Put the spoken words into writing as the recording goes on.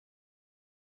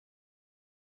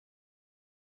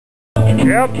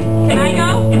Yep. Can I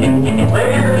go?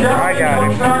 I got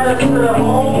it.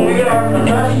 We are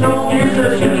professional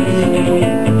musicians.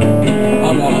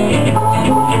 I'm not.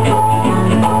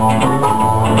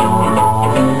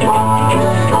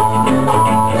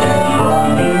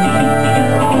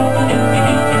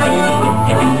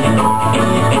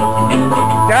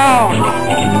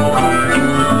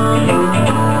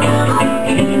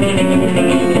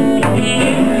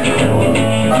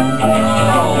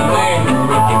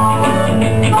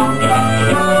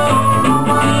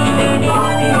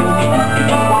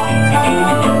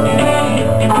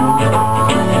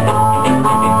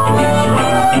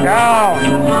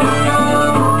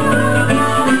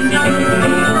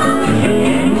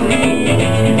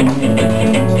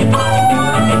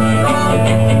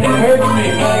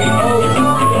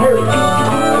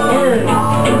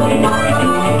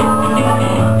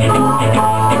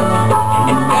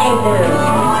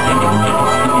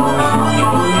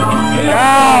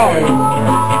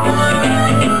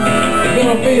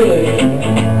 Feel it.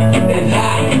 It's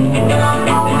hot. It's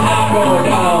hot going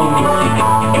down.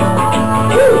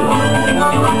 Woo!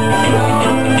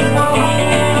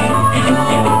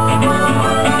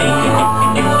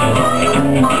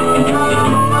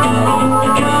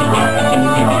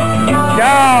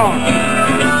 Down.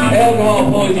 Alcohol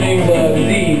poisoning is a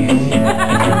disease.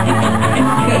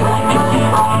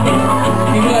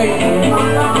 He might.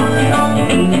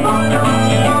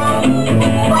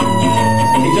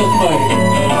 He just might.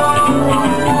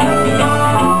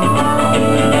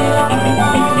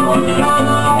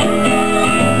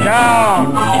 Down.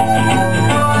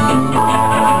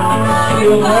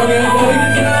 You